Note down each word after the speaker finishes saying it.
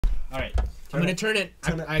Alright. I'm gonna turn it.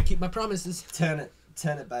 I keep my promises. Turn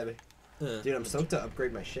it, baby. Dude, I'm stoked to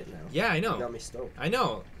upgrade my shit now. Yeah, I know. You got me stoked. I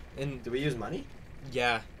know. And do we use money?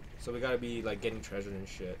 Yeah. So we gotta be like getting treasure and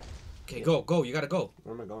shit. Okay, yeah. Go. You gotta go.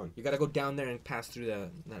 Where am I going? You gotta go down there and pass through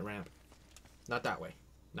that ramp. Not that way.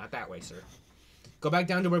 Not that way, sir. Go back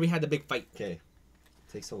down to where we had the big fight. Okay.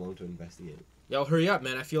 Takes so long to investigate. Yo, hurry up,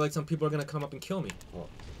 man. I feel like some people are gonna come up and kill me. Oh.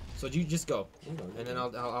 So you just go. Hold on, and then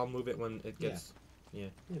I'll move it when it gets. Yeah.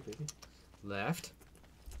 Yeah, baby. Left.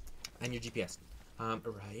 And your GPS.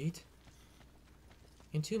 Right.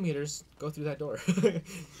 In 2 meters, go through that door.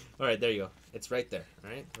 Alright, there you go. It's right there.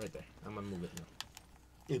 Alright? Right there. I'm gonna move it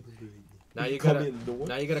now. Now you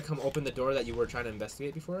gotta come open the door that you were trying to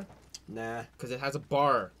investigate before. Nah. Because it has a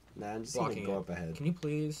bar. Nah, I'm just blocking gonna go up ahead. Can you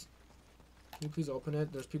please open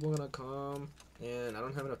it? There's people gonna come, and I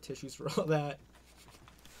don't have enough tissues for all that.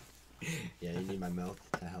 Yeah, you need my mouth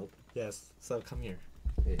to help. Yes. So come here.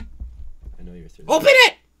 Hey, I know you're through. Open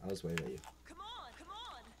it! I was waving at you. Come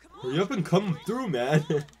on. Hurry up and come through, man.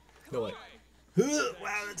 No way.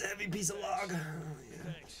 Wow, that's a heavy piece of log. Yeah.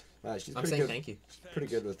 Wow, she's I'm pretty saying good. thank you. She's pretty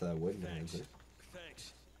good with wood and hands.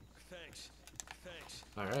 Thanks.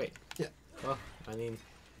 All right. Yeah. Well, I mean.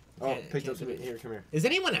 Oh, picked up some. Here, come here. Is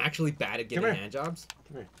anyone actually bad at getting hand jobs?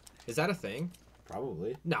 Come here. Is that a thing?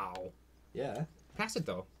 Probably. No. Yeah. Pass it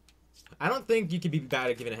though. I don't think you could be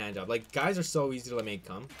bad at giving a hand job. Like guys are so easy to make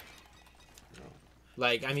come. No.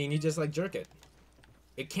 Like I mean, you just like jerk it.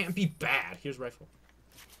 It can't be bad. Here's rifle.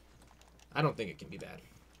 I don't think it can be bad.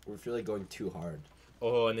 We feel like going too hard.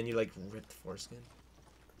 Oh, and then you like rip the foreskin.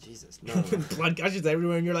 Jesus, no. Blood gushes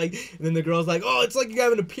everywhere, and you're like, and then the girl's like, "Oh, it's like you're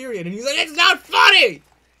having a period," and he's like, "It's not funny."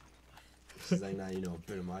 She's like, "Nah, you know,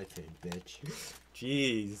 bit of my pain, bitch."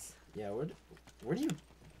 Jeez. Yeah, where do you?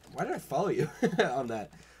 Why did I follow you on that?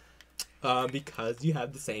 Because you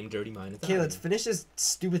have the same dirty mind as I Okay, do. let's finish this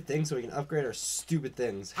stupid thing so we can upgrade our stupid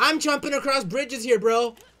things. I'm jumping across bridges here,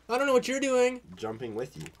 bro. I don't know what you're doing. Jumping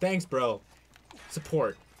with you. Thanks, bro.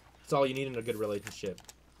 Support. That's all you need in a good relationship.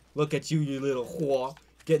 Look at you, you little whore.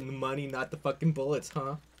 Getting the money, not the fucking bullets,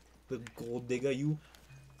 huh? The gold digger, you.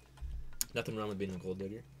 Nothing wrong with being a gold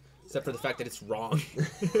digger. Except for the fact that it's wrong.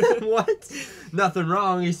 What? Nothing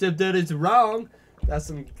wrong, except that it's wrong. That's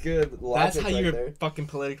some good logic. That's how right you're there. fucking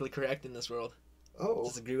politically correct in this world. Oh.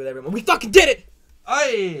 Disagree with everyone. We fucking did it!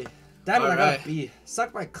 Aye! Damn it, I Alright. gotta be.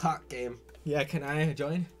 Suck my cock game. Yeah, can I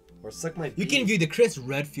join? Or suck my You bee. can view the Chris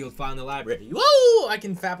Redfield file in the library. Whoa! I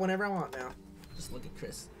can fap whenever I want now. Just look at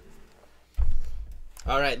Chris.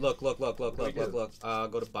 Alright, look. Go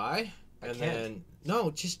to buy. And then...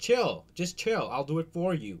 No, just chill. Just chill. I'll do it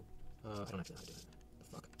for you. I don't actually know how to do it.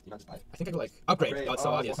 The fuck? You not just buy? I think I go like... Upgrade. Upgrade. Oh, it's so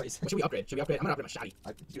Oh, obvious. boys. What should we upgrade? Should we upgrade? I'm gonna upgrade my shotty.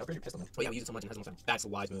 Dude, upgrade your pistol, man. Oh yeah, we use it so much and it has no time. That's a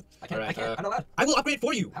wise move. I can't, Alright, I'm not allowed. I will upgrade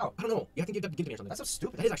for you. How? I don't know. You have to give to me or something. That's so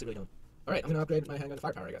stupid. That is actually really dumb. Alright, I'm gonna upgrade my handgun to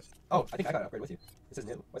firepower, I guess. Oh, I think I gotta upgrade with you. It says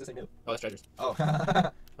new. Why does it say new? Oh, that's treasures. Oh.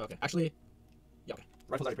 Okay. Actually... Yeah, okay.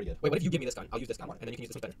 Rifle's already pretty good. Wait, what if you give me this gun? I'll use this gun, I want and then you can use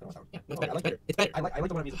this one better. I don't want Yeah, that no, one. it's better. It's better. I like the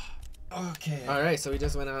one I'm using. Okay. Alright, so we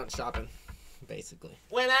just went out shopping, basically.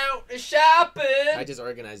 Went out shopping! I just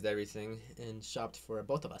organized everything and shopped for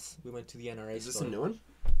both of us. We went to the NRA Is this store. a new one?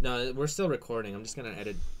 No, we're still recording. I'm just gonna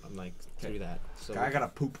edit, through that. So I gotta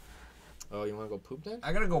poop. Oh, you wanna go poop then?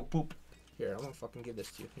 I gotta go poop. Here, I'm gonna fucking give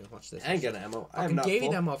this to you. Here, watch this. I ain't gonna ammo. I am fucking not gave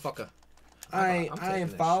you full. that motherfucker. I I'm am taking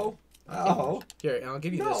that foul. shit. I'm taking Oh. that shit. Here, I'll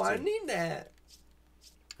give you this No, too. I need that.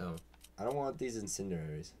 Oh. I don't want these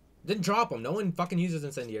incendiaries. Then drop them. No one fucking uses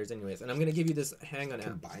incendiaries anyways. And I'm gonna give you this handgun ammo.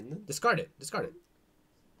 Combine them? Discard it. Discard it.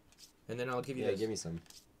 And then I'll give you Yeah, this. give me some.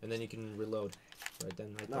 And then you can reload. Right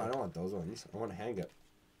then, right No, there. I don't want those ones. I want a handgun.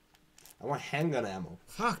 I want handgun ammo.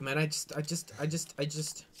 Fuck, man. I just.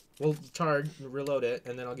 We'll charge, reload it,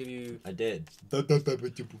 and then I'll give you. I did.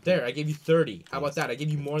 There, I gave you 30. How about that? I gave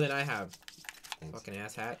you more than I have. Thanks. Fucking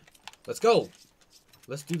asshat. Let's go.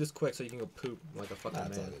 Let's do this quick so you can go poop like a fucking Nah,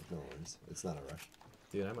 it's all man. good. No worries. It's not a rush.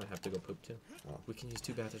 Dude, I might have to go poop too. Oh. We can use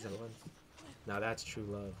 2 bathrooms at once. Now that's true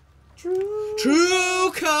love.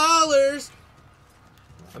 True. Colors.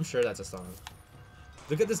 I'm sure that's a song.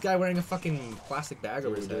 Look at this guy wearing a fucking plastic bag over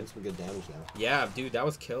We're his doing head. some good damage now. Yeah, dude, that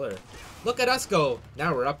was killer. Look at us go.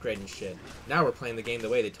 Now we're upgrading shit. Now we're playing the game the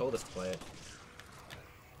way they told us to play it.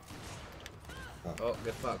 Oh,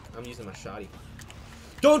 good fuck. I'm using my shotty.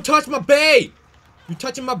 Don't touch my bay! You're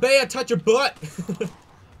touching my bay, I touch your butt!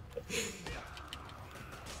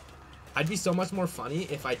 I'd be so much more funny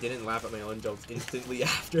if I didn't laugh at my own jokes instantly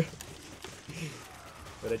after.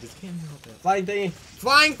 But I just can't help it. Flying thingy.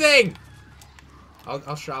 Flying thing!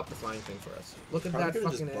 I'll shop the flying thing for us. Look at Probably that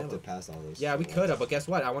could've fucking just booked ammo. it past all those. Yeah, we could have, but guess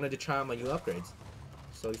what? I wanted to try out my new upgrades.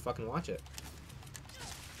 So you fucking watch it.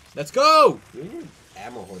 Let's go! You're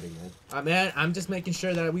ammo hoarding, man. Man, I'm just making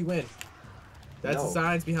sure that we win. That's the No.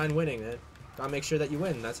 science behind winning, man. Gotta make sure that you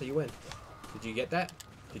win. That's how you win. Did you get that?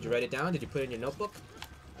 Did you write it down? Did you put it in your notebook?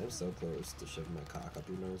 I'm so close to shoving my cock up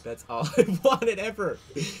your nose. That's all I wanted ever.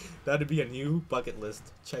 That'd be a new bucket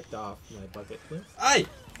list. Checked off my bucket list. Aye!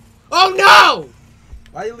 Oh no!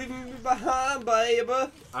 Why are you leaving me behind, baby?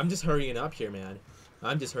 I'm just hurrying up here, man.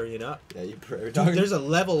 I'm just hurrying up. Yeah, you prairie Dude, dog. there's a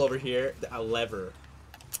level over here. A lever.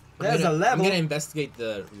 There's a I'm level? gonna investigate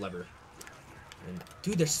the lever. And,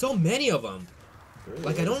 dude, there's so many of them. Really?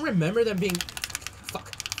 Like, I don't remember them being...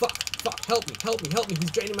 Fuck. Help me.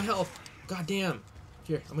 He's draining my health. God damn.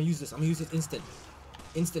 Here, I'm gonna use this. Instant.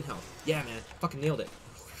 Instant health. Yeah, man. Fucking nailed it.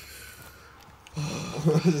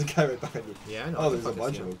 There's a guy right behind you. Yeah, I know. Oh, I there's a fucking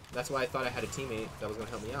bunch see of him. them. That's why I thought I had a teammate that was gonna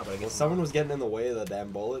help me out, but I guess Well, not. someone was getting in the way of the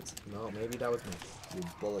damn bullets. No, maybe that was me. You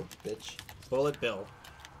bullet bitch. Bullet Bill.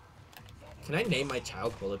 Can I name my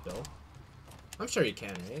child Bullet Bill? I'm sure you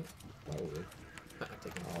can, right? Probably. I'm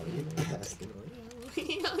taking Oh, you bastard.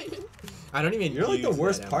 I don't even You're like the use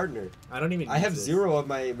worst that ammo. partner. I don't even I use have this. 0 of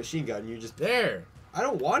my machine gun. You just. There. I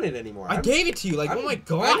don't want it anymore. I gave it to you. Like, oh I'm- my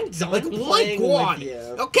god. I'm done Like, oh my playing with god. you.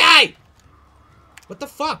 Okay. What the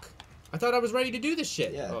fuck? I thought I was ready to do this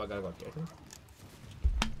shit. Yeah. Oh, I gotta go up there.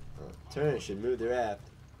 Turn it, should move the raft.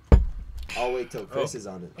 I'll wait till Chris Oh. is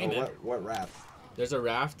on it. Hey, oh, man. what raft? There's a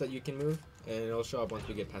raft that you can move, and it'll show up once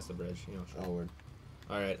we get past the bridge. You know. Oh, word.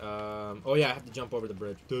 All right. Oh yeah, I have to jump over the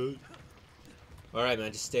bridge. Dude. All right,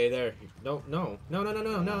 man. Just stay there. No.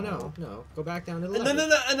 Go back down to the lever.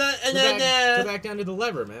 Go back down to the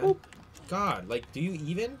lever, man. Boop. God, like, do you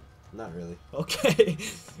even? Not really. Okay.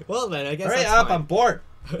 Well, then I guess. Hurry that's up, fine. I'm bored.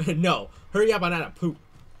 No, hurry up! I'm out of poop.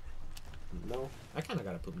 No. I kind of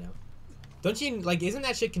gotta poop now. Don't you like? Isn't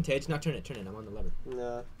that shit contagious? Now turn it. I'm on the lever.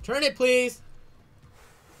 Nah. Turn it, please.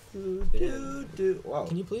 Wow.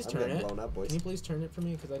 Can you please I'm turn getting it? blown up, boys. Can you please turn it for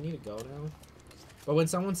me? Because I need to go now. But when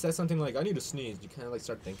someone says something like, I need to sneeze, you kind of like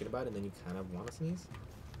start thinking about it and then you kind of want to sneeze.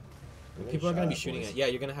 I'm People are shot going to be at, shooting boys. at. Yeah,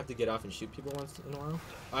 you're going to have to get off and shoot people once in a while.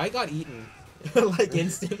 I got eaten. Like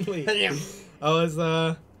instantly. I was,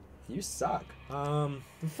 You suck. I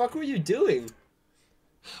The fuck were you doing?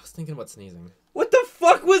 was thinking about sneezing. What the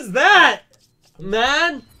fuck was that?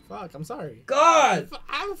 Man! Fuck, I'm sorry. God!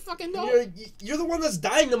 I don't fucking know. You're the one that's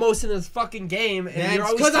dying the most in this fucking game, and you're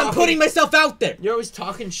always because I'm talking- putting myself out there. You're always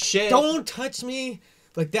talking shit. Don't touch me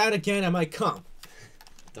like that again. I might come.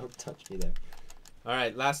 Don't touch me there. All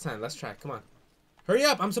right, last time. Let's try. Come on. Hurry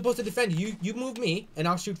up. I'm supposed to defend you. You move me, and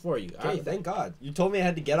I'll shoot for you. Okay, All right. thank God. You told me I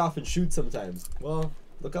had to get off and shoot sometimes. Well,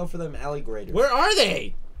 Look out for them alligators. where are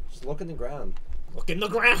they? Just look in the ground. Look in the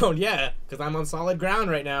ground. Yeah, because I'm on solid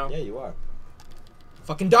ground right now. Yeah, you are.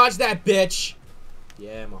 Fucking dodge that bitch.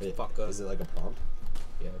 Yeah, Wait, motherfucker. is it like a prompt?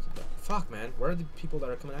 Yeah, it's a fuck, man. Where are the people that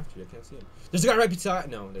are coming after you? I can't see them. There's a guy right beside.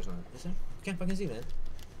 No, there's not. Is there? I can't fucking see, man.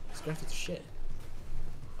 This graphics shit.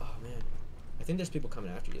 Oh man, I think there's people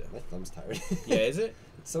coming after you. My thumb's tired. Yeah, is it?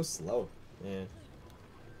 It's so slow. Yeah. I'm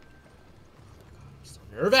so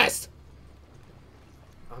nervous.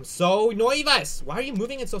 I'm so nervous. Why are you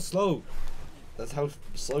moving it so slow? That's how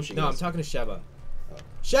slow she No, I'm goes. talking to Sheva. Oh.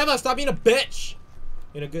 Sheva, stop being a bitch.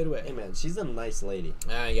 In a good way. Hey man, she's a nice lady.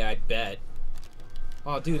 Ah, yeah, I bet.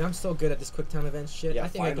 Oh, dude, I'm so good at this QuickTime event shit. Yeah, I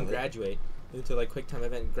think I can finally. graduate into like QuickTime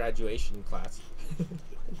event graduation class.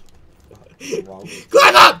 What's wrong?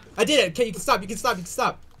 Climb up! I did it. Okay, you can stop. You can stop. You can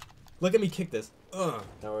stop. Look at me kick this. Ugh.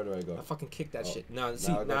 Now where do I go? I fucking kicked that Oh. shit. Now,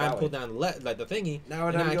 see, Now I go now I that pulled way. down like the thingy. Now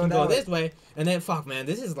and I I go can that go way. this way. And then, fuck, man,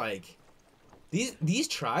 this is like, these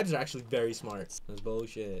tribes are actually very smart. That's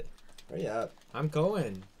bullshit. Hurry up. I'm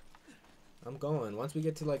going. Once we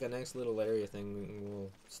get to like a next little area thing, we'll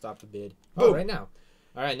stop the bid. Oh, Boom. right now.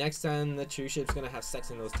 All right, next time the true ship's gonna have sex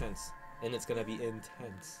in those tents, and it's gonna be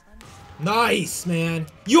intense. Nice, man.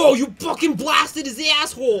 Yo, you fucking blasted his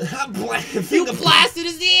asshole. You blasted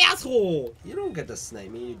his asshole. You don't get to snipe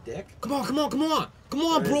me, you dick. Come on, bro.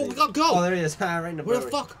 Where is he? We gotta go. Oh, there he is. Right in the Where the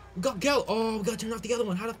bush. fuck? We gotta go. Oh, we gotta turn off the other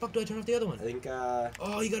one. How the fuck do I turn off the other one? I think,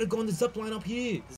 Oh, you gotta go on the zip line up here.